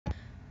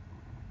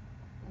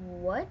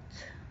What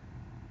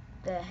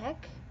the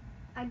heck?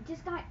 I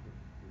just got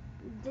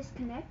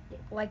disconnected.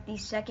 Like the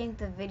second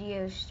the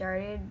video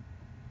started,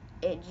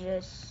 it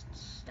just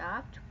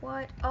stopped.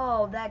 What?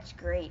 Oh, that's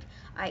great.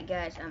 Alright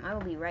guys, I will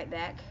be right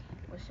back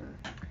with some.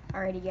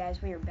 Alrighty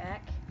guys, we are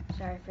back.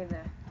 Sorry for the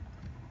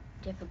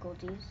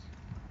difficulties.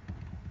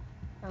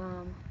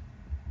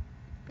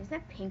 Is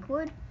that pink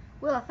wood?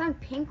 Will, I found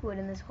pink wood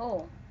in this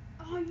hole.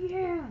 Oh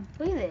yeah.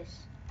 Look at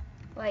this.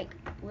 Like,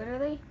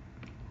 literally,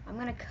 I'm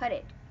gonna cut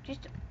it.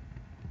 Just.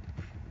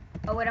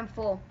 Oh wait, I'm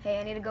full. Hey,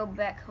 I need to go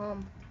back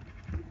home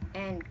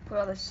and put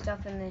all this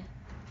stuff in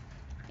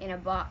a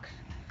box.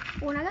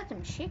 Oh, and I got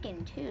some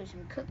chicken too.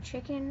 Some cooked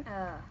chicken.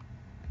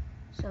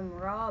 Some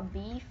raw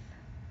beef.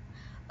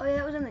 Oh yeah,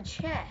 that was in the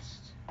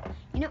chest.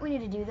 You know what we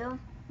need to do though?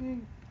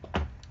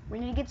 We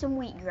need to get some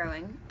wheat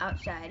growing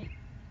outside.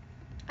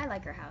 I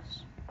like our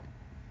house.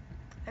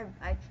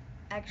 I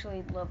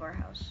actually love our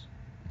house.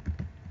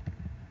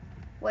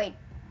 Wait,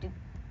 do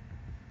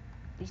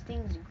these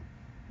things?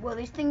 Well,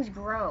 these things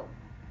grow.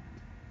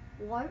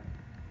 What?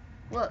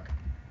 Look.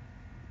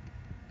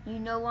 You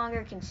no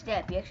longer can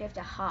step. You actually have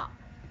to hop.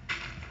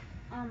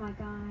 Oh my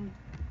god.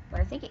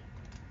 But I think it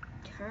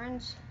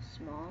turns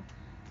small.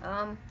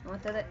 I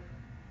want to throw that.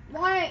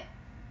 What?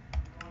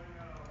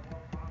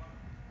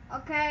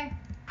 Okay.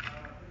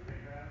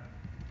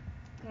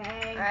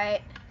 Okay.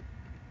 Alright.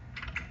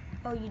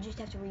 Oh, you just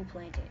have to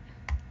replant it.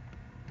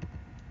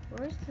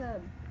 Where's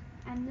the...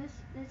 And let's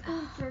go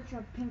in search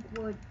of pink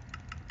wood.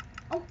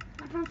 Oh,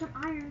 I found some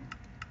iron.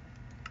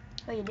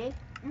 Oh, you did?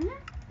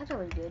 That's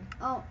always good.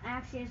 Oh,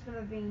 actually it's the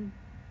ravine.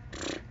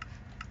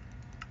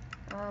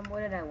 What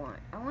did I want?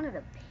 I wanted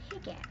a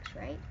pickaxe,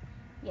 right?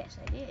 Yes,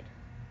 I did.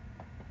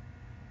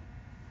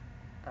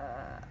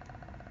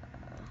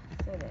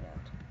 Throw that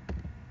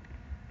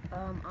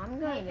out. I'm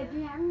going Hey, if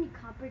you have any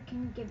copper,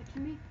 can you give it to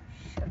me?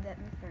 shove that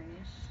in the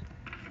furnace.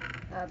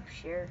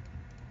 Sure.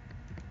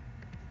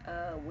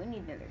 We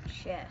need another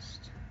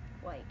chest.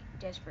 Like,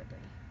 desperately.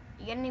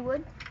 You got any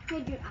wood?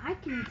 Hey, dude, I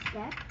can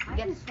step. I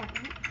can step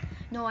in it.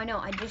 No, I know.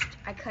 I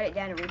cut it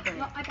down and replant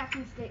No, it. I got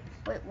some sticks.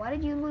 Wait, why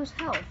did you lose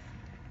health?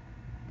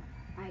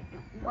 I don't know.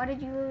 Why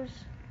did you lose...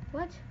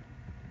 What?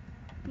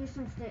 Here's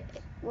some sticks.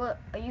 What?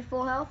 Are you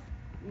full health?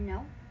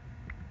 No.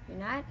 You're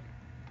not?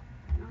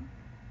 No.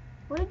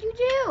 What did you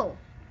do?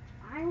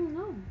 I don't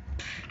know.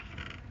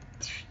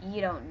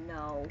 You don't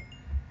know.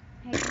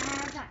 Hey, can I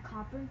have that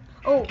copper?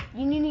 Oh,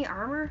 you need any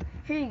armor?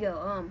 Here you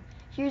go.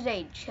 Here's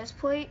a chest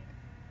plate.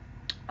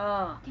 Can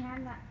I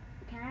have that?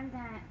 Can I have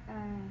that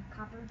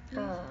copper,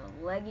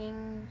 please?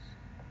 Leggings.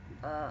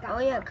 Got oh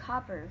yeah,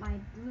 copper. My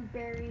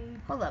blueberry.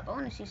 Hold up, I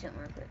want to see something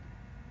real quick.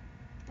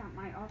 Got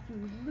my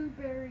awesome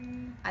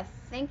blueberry. I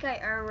think I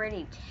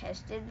already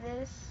tested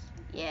this.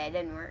 Yeah, it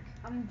didn't work.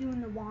 I'm doing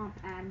the womp,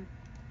 and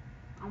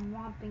I'm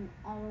womping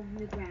all over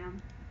the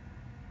ground.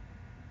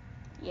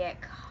 Yeah,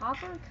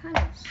 copper kind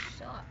of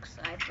sucks,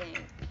 I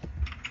think.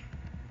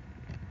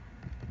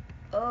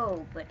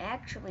 Oh, but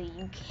actually,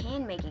 you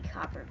can make a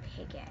copper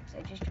pickaxe.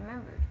 I just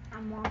remembered.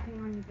 I'm womping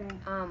on your bed.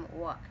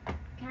 What?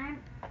 Can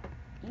I?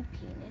 You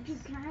penis.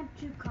 Dude, can I have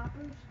 2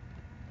 coppers?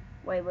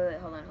 Wait,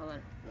 hold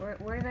on.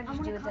 Where did I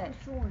just do with that?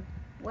 Sword.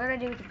 What did I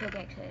do with the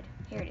pickaxe head?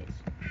 Here it is.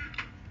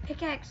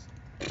 Pickaxe.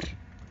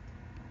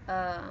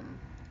 Wobble,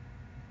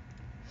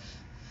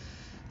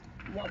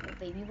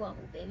 baby,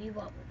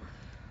 wobble.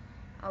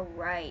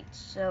 Alright,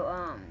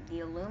 so,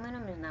 the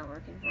aluminum is not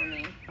working for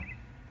me.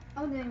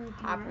 Oh, then you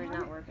Copper's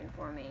not working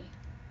for me.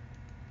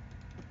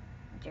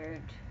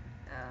 Dirt.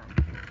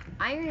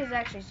 Iron is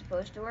actually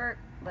supposed to work,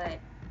 but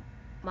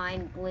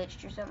mine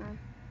glitched or something.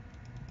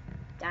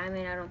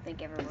 Diamond, I don't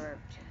think ever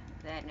worked.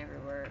 That never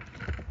worked.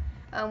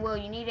 Well,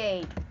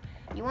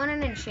 you want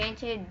an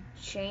enchanted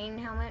chain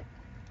helmet?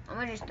 I'm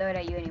gonna just throw it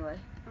at you anyway.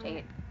 Take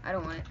it. I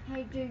don't want it.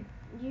 Hey, dude,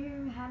 do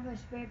you have a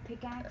spare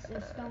pickaxe,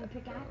 a stone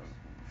pickaxe?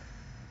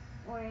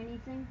 Or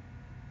anything?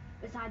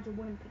 Besides a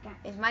wooden pickaxe?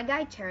 Is my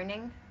guy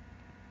turning?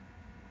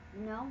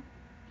 No.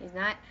 He's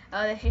not?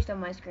 Oh, that's just on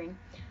my screen.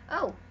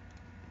 Oh!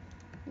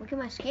 Look at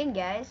my skin,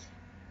 guys.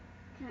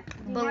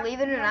 Believe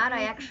it or not,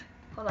 I actually...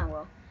 Hold on,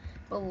 Will.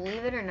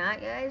 Believe it or not,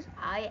 guys,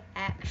 I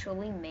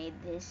actually made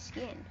this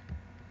skin.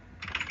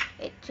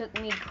 It took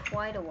me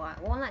quite a while.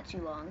 Well, not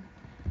too long.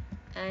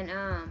 And,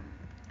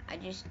 I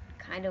just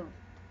kind of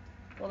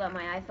pulled out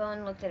my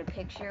iPhone, looked at a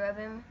picture of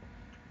him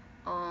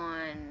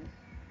on...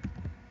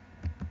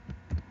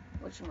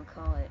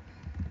 whatchamacallit.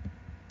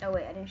 Oh,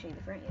 wait, I didn't show you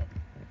the front yet.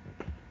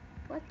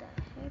 What the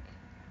heck?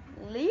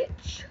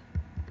 Leech?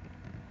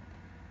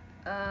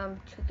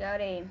 Took out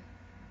a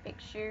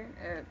picture,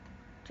 or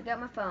took out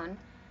my phone,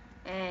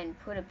 and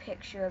put a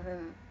picture of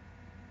him,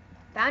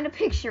 found a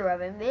picture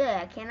of him, yeah,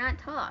 I cannot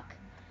talk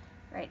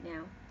right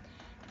now,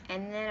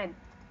 and then I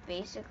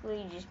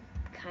basically just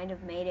kind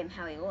of made him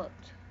how he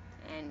looked,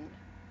 and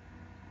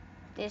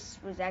this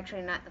was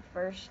actually not the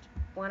first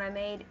one I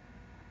made,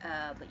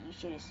 but you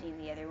should have seen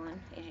the other one.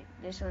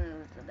 This one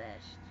was the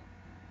best.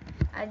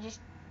 I just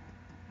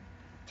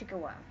took a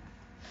while.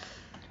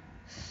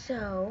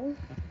 So,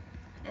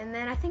 And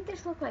then I think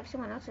this looked like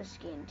someone else's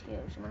skin too.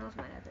 Someone else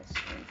might have this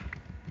skin.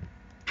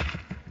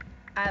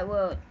 Alright,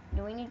 well,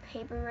 do we need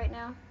paper right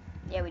now?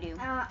 Yeah, we do.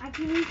 I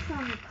can use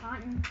some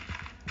cotton.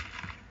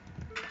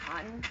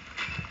 Cotton?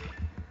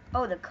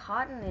 Oh, the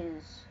cotton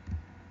is,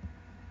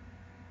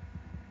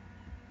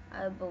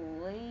 I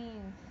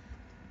believe,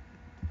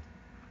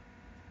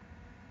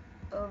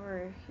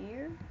 over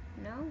here?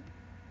 No?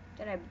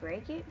 Did I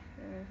break it?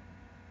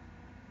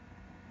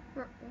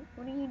 Or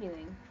what are you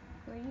doing?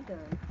 Where are you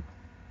going?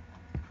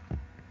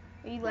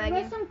 Are you lagging?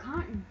 There's some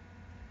cotton.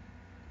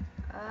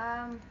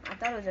 I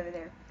thought it was over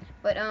there.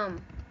 But,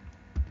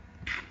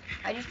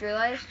 I just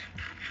realized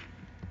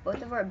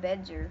both of our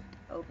beds are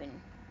open.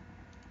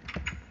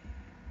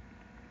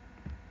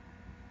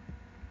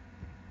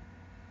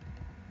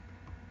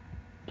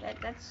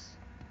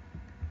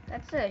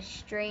 That's a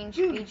strange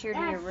feature to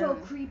your room. That's so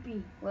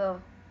creepy.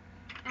 Will,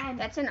 And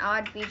that's an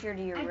odd feature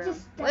to your I room.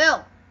 just-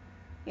 Will,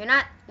 you're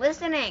not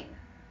listening.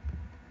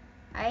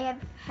 I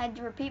have had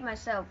to repeat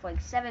myself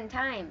like 7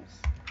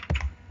 times.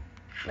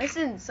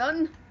 Listen,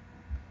 son.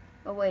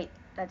 Oh wait,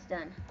 that's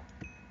done.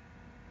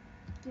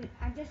 Dude,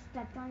 I just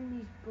stepped on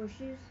these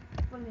bushes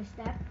for the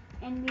step,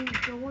 and these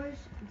doors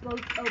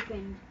both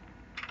opened.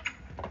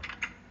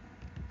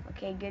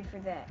 Okay, good for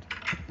that.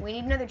 We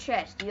need another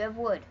chest. Do you have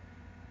wood?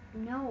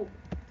 No.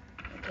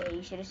 Okay,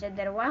 you should have said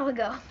that a while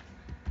ago.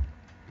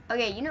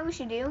 Okay, you know what we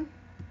should do?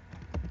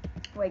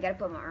 Wait, I gotta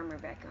put my armor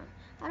back on.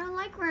 I don't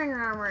like wearing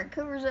armor. It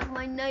covers up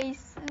my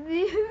nice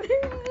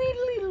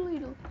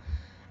little.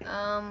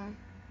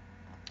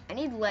 I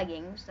need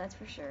leggings, that's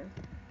for sure.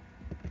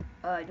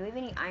 Do we have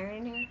any iron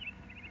in here?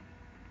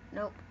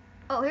 Nope.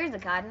 Oh, here's the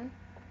cotton.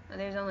 Oh,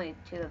 there's only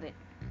 2 of it.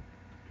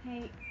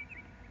 Hey.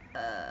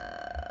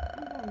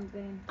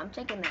 I'm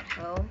taking that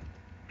hoe.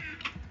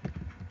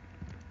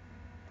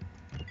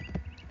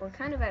 We're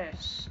kind of at a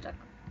stuck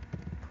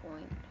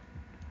point.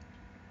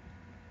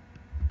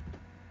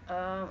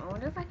 I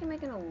wonder if I can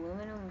make an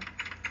aluminum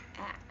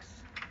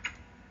axe.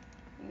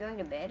 You going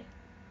to bed?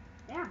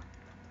 Yeah.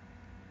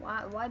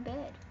 Why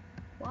bed?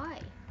 Why?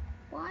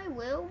 Why,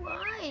 Will?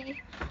 Why?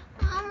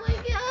 Oh my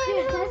god. Dude,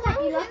 it says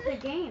that you left the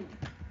game.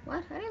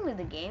 What? I didn't leave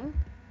the game.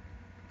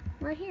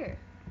 I'm right here.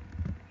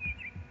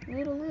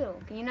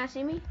 Little. Can you not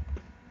see me?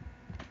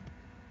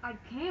 I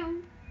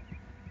can.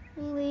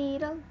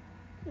 Little.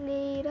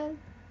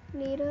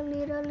 Get out of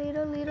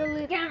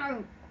my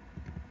room.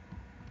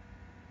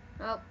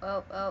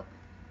 Oh.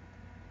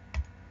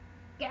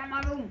 Get out of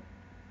my room.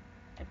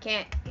 I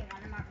can't. Get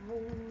out of my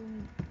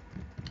room.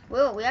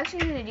 Will, we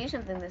actually need to do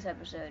something this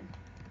episode.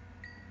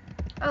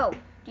 Oh,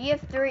 do you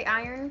have 3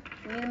 iron?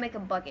 We need to make a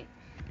bucket.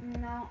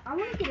 No, I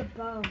want to get a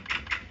bow.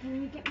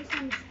 Can you get me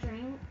some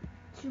string?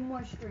 2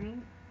 more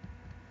string?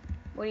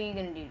 What are you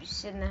going to do? Just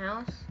sit in the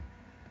house?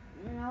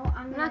 No,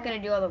 I'm not going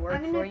to do all the work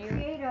I'm for gonna you.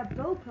 create a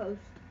bow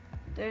post.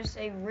 There's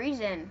a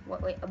reason.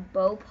 What, wait, a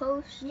bow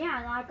post?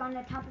 Yeah, like on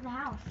the top of the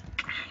house.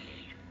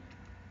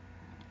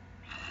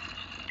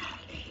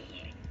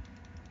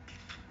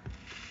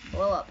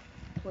 Blow up,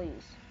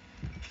 please.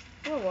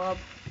 Blow up.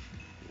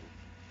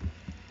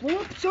 Blow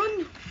up,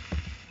 son!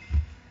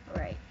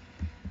 Alright.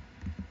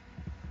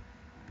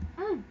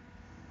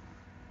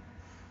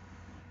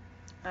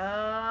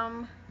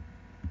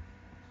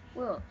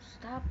 Will,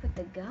 stop with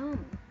the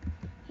gum.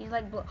 He's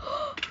like,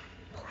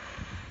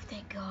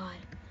 thank God.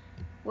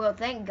 Well,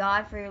 thank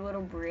God for your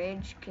little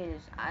bridge,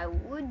 because I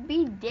would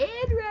be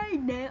dead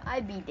right now.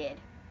 I'd be dead.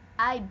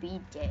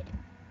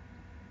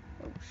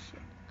 Oh,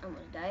 shit. I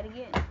almost died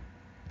again.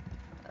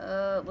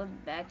 Let's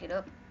back it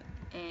up.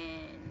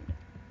 And,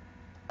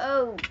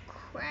 oh,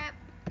 crap.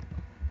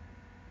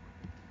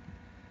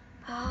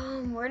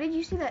 Where did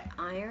you see that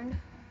iron?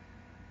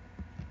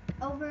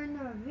 Over in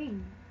the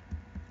ravine.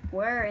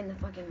 Where in the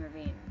fucking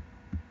ravine?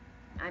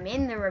 I'm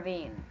in the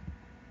ravine.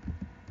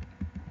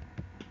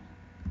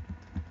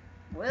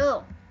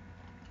 Will.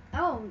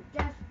 Oh,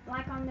 just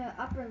like on the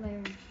upper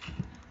layers.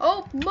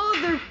 Oh,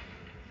 mother.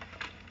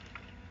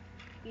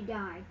 You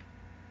died.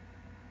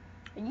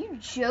 Are you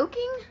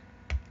joking?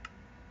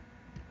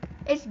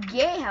 It's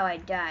gay how I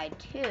died,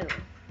 too.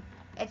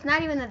 It's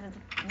not even the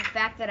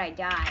fact that I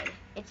died.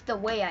 It's the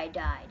way I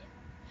died.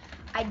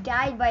 I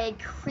died by a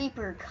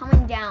creeper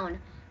coming down,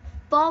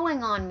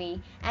 falling on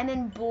me, and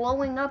then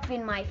blowing up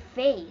in my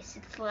face.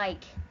 It's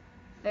like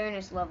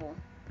fairness level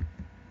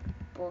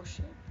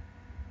bullshit.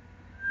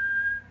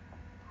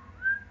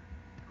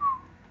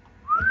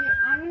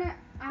 I'm gonna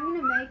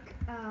make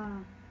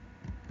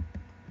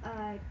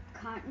a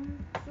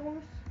cotton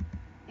source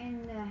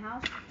in the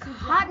house.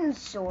 Cotton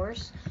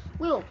source?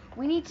 Will,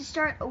 we need to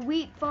start a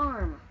wheat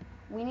farm.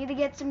 We need to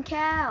get some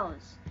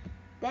cows.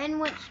 Then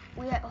once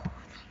we have, oh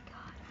thank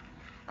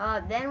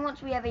God. Then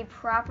once we have a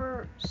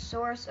proper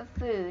source of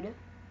food,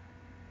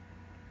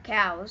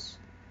 cows,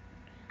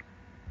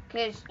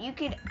 because you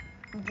could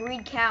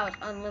breed cows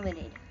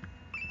unlimited.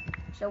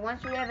 So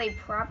once we have a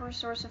proper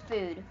source of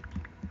food,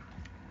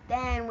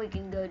 then we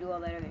can go do all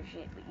that other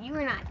shit. But you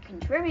are not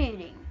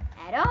contributing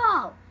at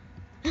all.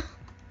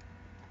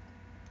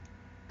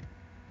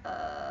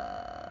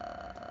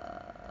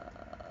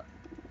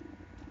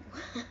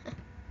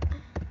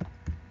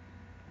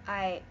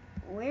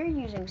 We're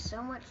using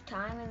so much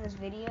time in this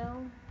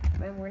video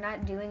when we're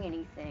not doing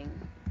anything.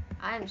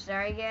 I'm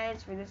sorry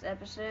guys for this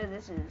episode.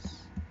 This is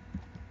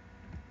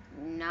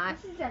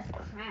just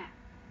crap.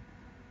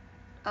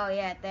 Oh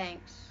yeah,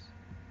 thanks.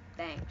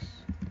 Thanks,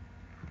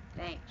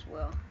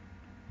 Will.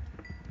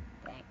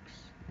 Thanks.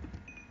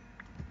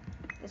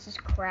 This is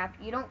crap.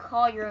 You don't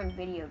call your own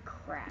video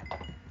crap.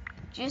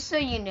 Just so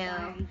you know,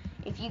 Sorry.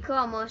 if you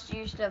call most of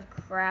your stuff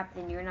crap,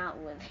 then you're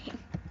not living.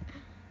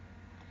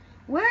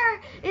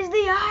 Where is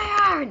the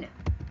iron?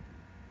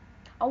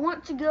 I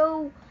want to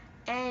go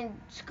and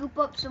scoop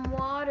up some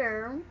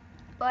water,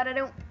 but I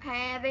don't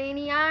have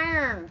any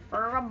iron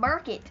for a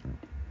bucket.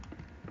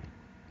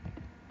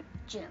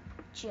 Jump,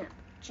 jump,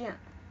 jump,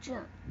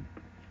 jump.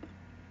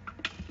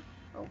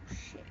 Oh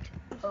shit.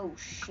 Oh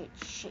shit,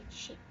 shit,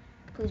 shit.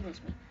 Please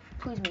miss me.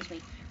 Please miss me.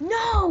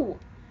 No!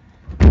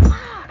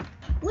 Ah!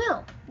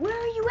 Will, where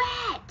are you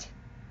at?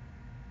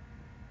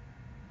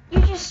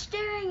 You're just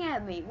staring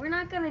at me. We're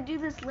not gonna do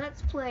this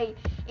Let's Play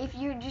if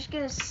you're just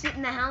gonna sit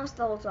in the house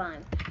the whole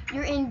time.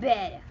 You're in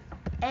bed,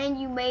 and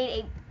you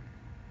made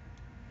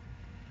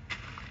a...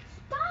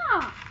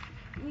 Stop!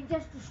 You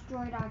just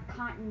destroyed our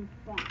cotton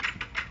farm.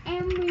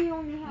 And we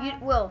only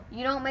have... Will,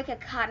 you don't make a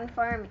cotton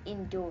farm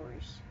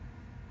indoors.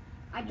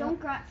 I don't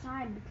go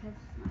outside because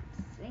it's not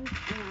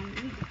safe and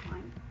I need to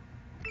find.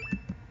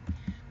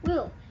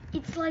 Will,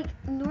 it's like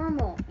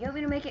normal. You want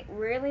me to make it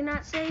really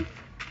not safe?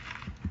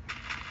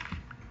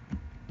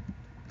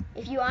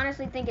 If you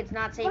honestly think it's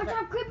not safe... Watch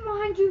out, creeper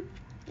behind you!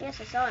 Yes,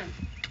 I saw him.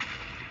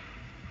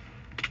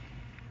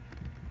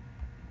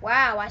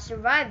 Wow, I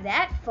survived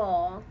that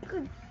fall.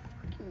 Good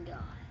fucking God.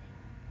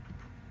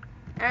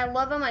 And I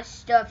love how my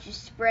stuff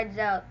just spreads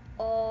out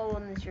all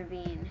in this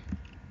ravine.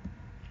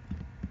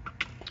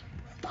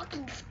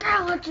 Fucking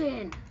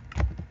skeleton!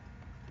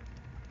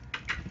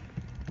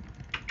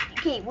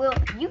 Okay, Will,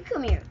 you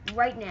come here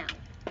right now.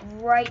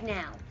 Right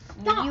now.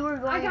 Stop! You are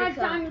going I got to a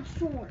come. diamond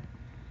sword.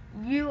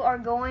 You are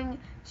going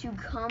to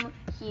come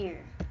here.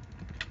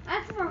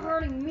 That's for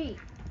hurting me.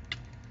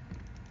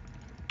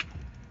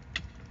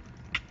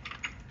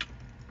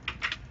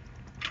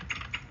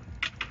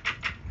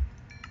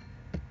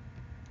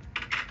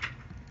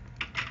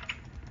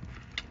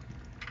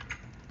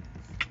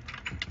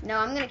 No,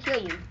 I'm gonna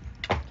kill you.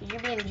 Because you're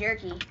being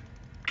jerky.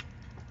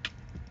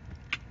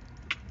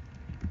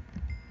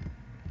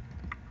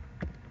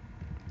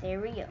 There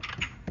we go.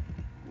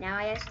 Now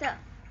I have stuff.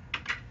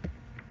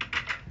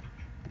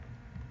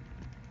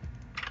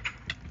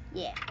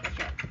 Yeah, that's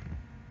right.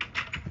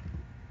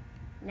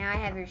 Now I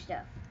have your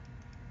stuff.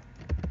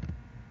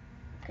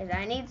 Because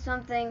I need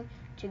something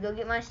to go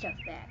get my stuff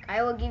back.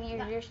 I will give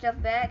you your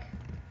stuff back.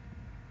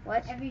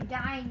 What? If you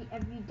die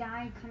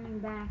coming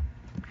back.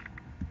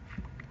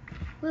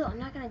 Will, I'm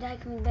not going to die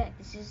coming back.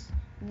 This is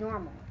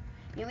normal.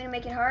 You want me to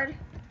make it hard?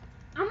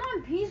 I'm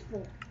on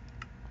peaceful.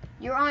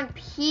 You're on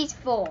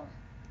peaceful.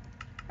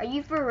 Are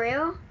you for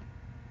real?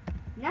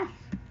 Yes.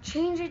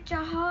 Change it to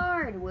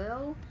hard,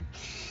 Will.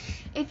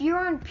 If you're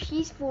on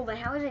peaceful, then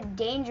how is it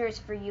dangerous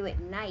for you at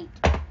night?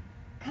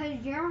 Because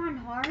you're on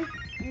hard,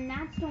 and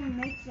that's what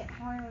makes it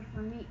harder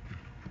for me.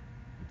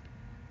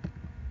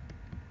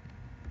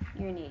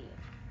 You're an idiot.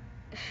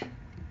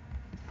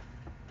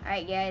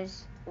 Alright,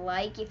 guys.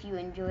 Like if you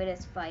enjoyed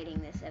us fighting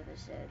this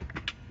episode.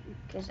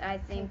 Because I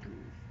think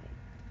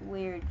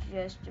we're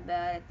just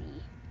about at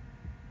the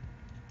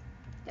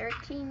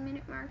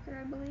 13-minute marker,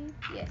 I believe.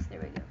 Yes, there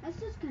we go. Let's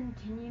just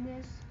continue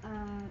this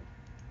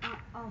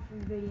off of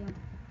video.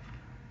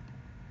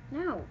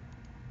 No.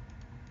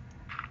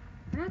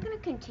 We're not going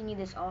to continue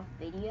this off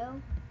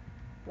video.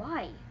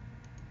 Why?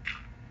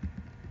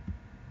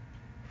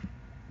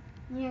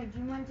 Yeah, do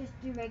you want to just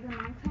do regular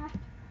Minecraft?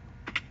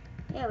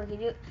 Yeah, we can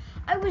do it.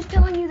 I was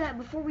telling you that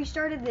before we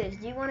started this.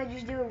 Do you want to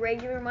just do a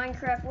regular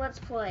Minecraft Let's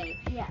Play?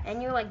 Yeah.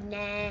 And you're like,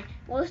 nah.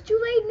 Well, it's too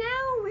late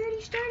now. We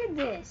already started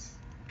this.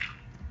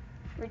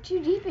 We're too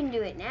deep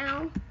into it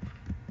now.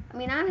 I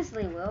mean,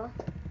 honestly, Will.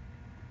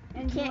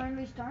 And do you want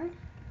to restart?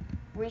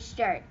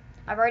 Restart.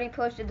 I've already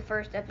posted the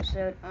first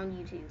episode on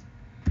YouTube.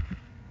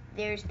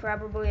 There's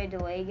probably a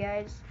delay,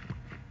 guys.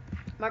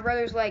 My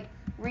brother's like,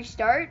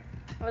 restart?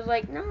 I was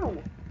like, no.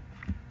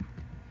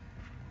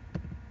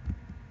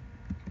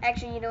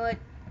 Actually, you know what?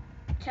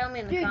 Tell me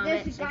in the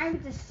comments. Dude, there's a guy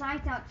with a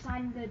scythe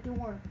outside the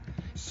door.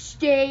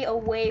 Stay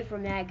away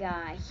from that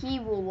guy. He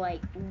will,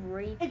 like,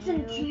 rape you. It's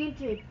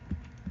enchanted.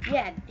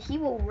 Yeah, he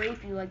will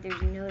rape you like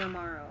there's no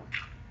tomorrow.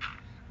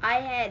 I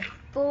had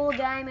full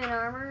diamond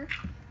armor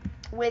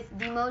with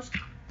the most,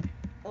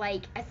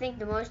 like, I think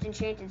the most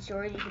enchanted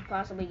sword you could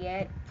possibly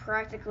get.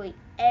 Practically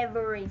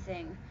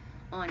everything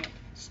on it.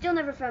 Still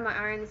never found my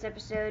iron this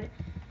episode.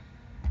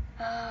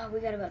 We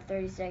got about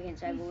 30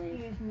 seconds, I believe.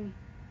 Excuse me.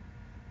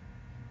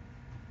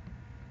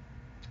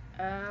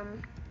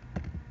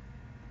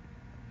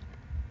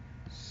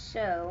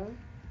 So,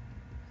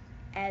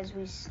 as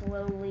we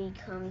slowly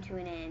come to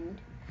an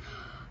end...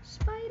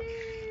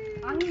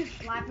 Spider! I'm going to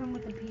slap him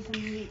with a piece of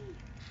meat.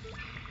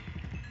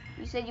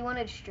 You said you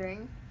wanted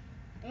string?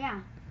 Yeah.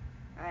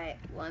 Alright,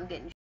 well, I'm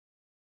getting